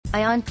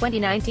On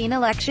 2019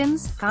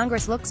 elections,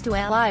 Congress looks to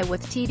ally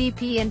with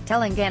TDP in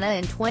Telangana.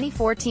 In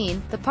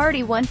 2014, the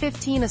party won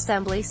 15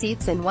 assembly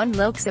seats and 1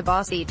 Lok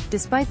Sabha seat,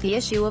 despite the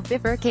issue of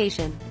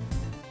bifurcation.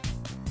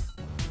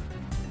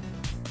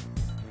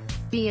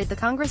 Be it the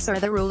Congress or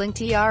the ruling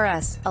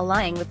TRS,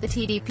 allying with the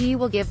TDP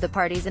will give the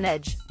parties an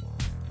edge.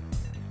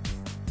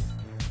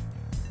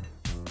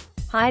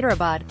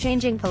 Hyderabad,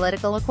 changing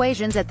political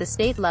equations at the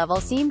state level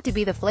seemed to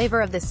be the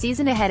flavor of the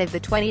season ahead of the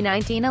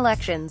 2019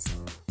 elections.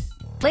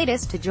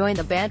 Latest to join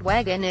the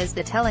bandwagon is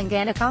the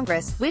Telangana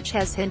Congress, which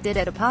has hinted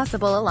at a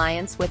possible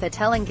alliance with the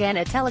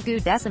Telangana Telugu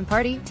Desam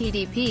Party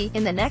 (TDP)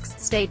 in the next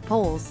state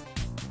polls.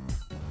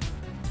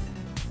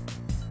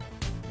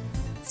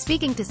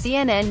 Speaking to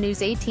CNN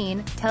News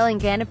 18,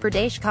 Telangana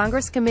Pradesh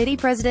Congress Committee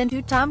President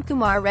Uttam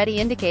Kumar Reddy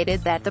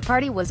indicated that the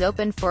party was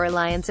open for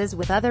alliances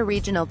with other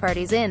regional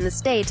parties in the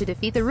state to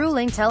defeat the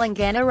ruling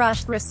Telangana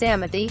Rashtra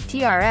Samiti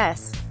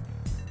 (TRS).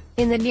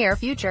 In the near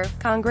future,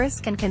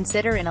 Congress can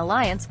consider an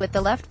alliance with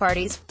the left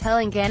parties,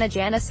 Telangana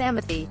Jana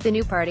Samiti, the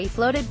new party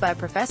floated by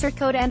Professor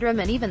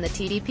Kodandram, and even the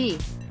TDP.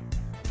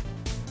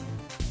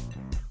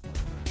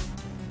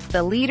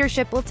 The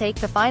leadership will take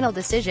the final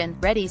decision,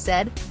 Reddy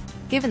said.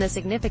 Given the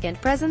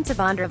significant presence of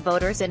Andhra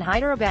voters in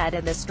Hyderabad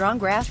and the strong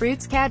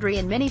grassroots cadre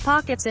in many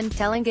pockets in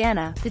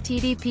Telangana, the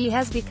TDP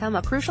has become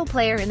a crucial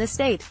player in the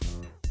state.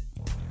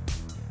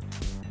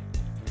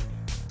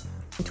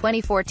 In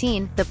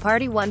 2014, the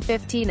party won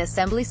 15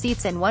 assembly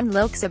seats and 1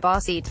 Lok Sabha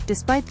seat,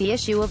 despite the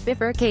issue of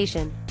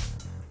bifurcation.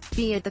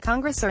 Be it the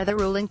Congress or the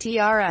ruling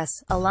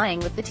TRS, allying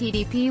with the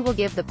TDP will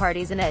give the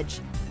parties an edge.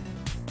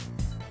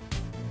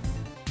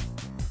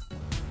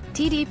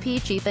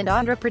 TDP chief and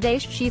Andhra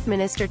Pradesh Chief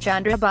Minister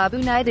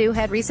Chandrababu Naidu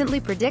had recently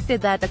predicted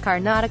that the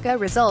Karnataka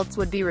results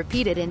would be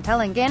repeated in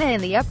Telangana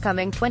in the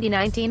upcoming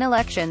 2019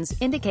 elections,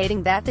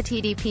 indicating that the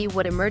TDP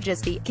would emerge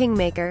as the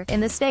kingmaker in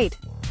the state.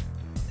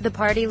 The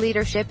party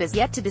leadership is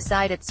yet to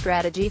decide its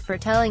strategy for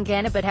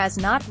Telangana but has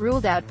not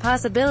ruled out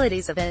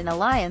possibilities of an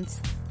alliance.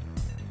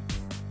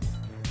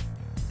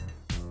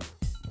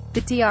 The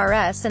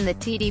TRS and the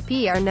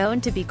TDP are known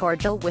to be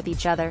cordial with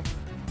each other.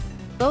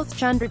 Both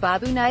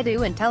Chandrababu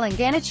Naidu and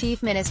Telangana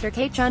Chief Minister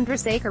K.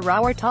 Chandrasekhar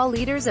Rao are tall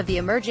leaders of the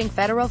emerging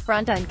federal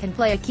front and can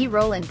play a key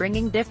role in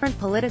bringing different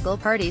political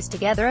parties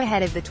together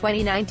ahead of the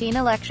 2019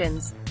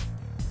 elections.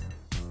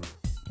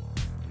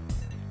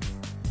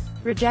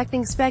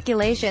 Rejecting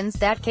speculations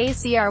that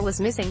KCR was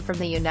missing from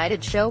the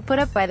United show put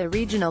up by the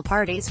regional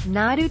parties,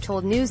 Naidu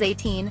told News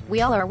 18,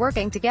 "We all are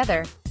working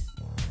together."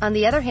 On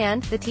the other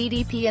hand, the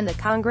TDP and the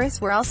Congress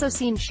were also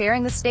seen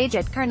sharing the stage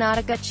at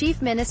Karnataka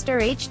Chief Minister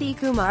H.D.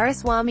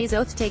 Kumaraswamy's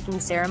oath-taking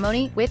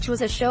ceremony, which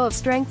was a show of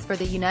strength for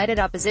the united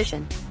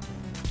opposition.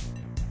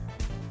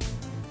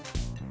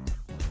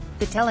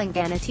 The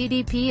Telangana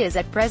TDP is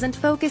at present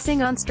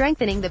focusing on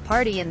strengthening the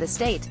party in the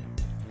state.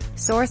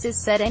 Sources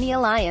said any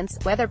alliance,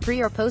 whether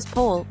pre- or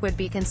post-poll, would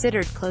be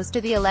considered close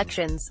to the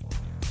elections.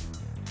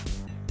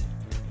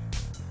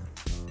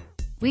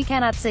 "We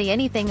cannot say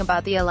anything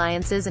about the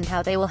alliances and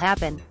how they will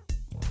happen.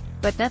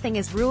 But nothing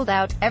is ruled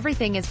out,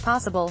 everything is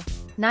possible,"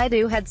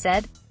 Naidu had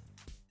said.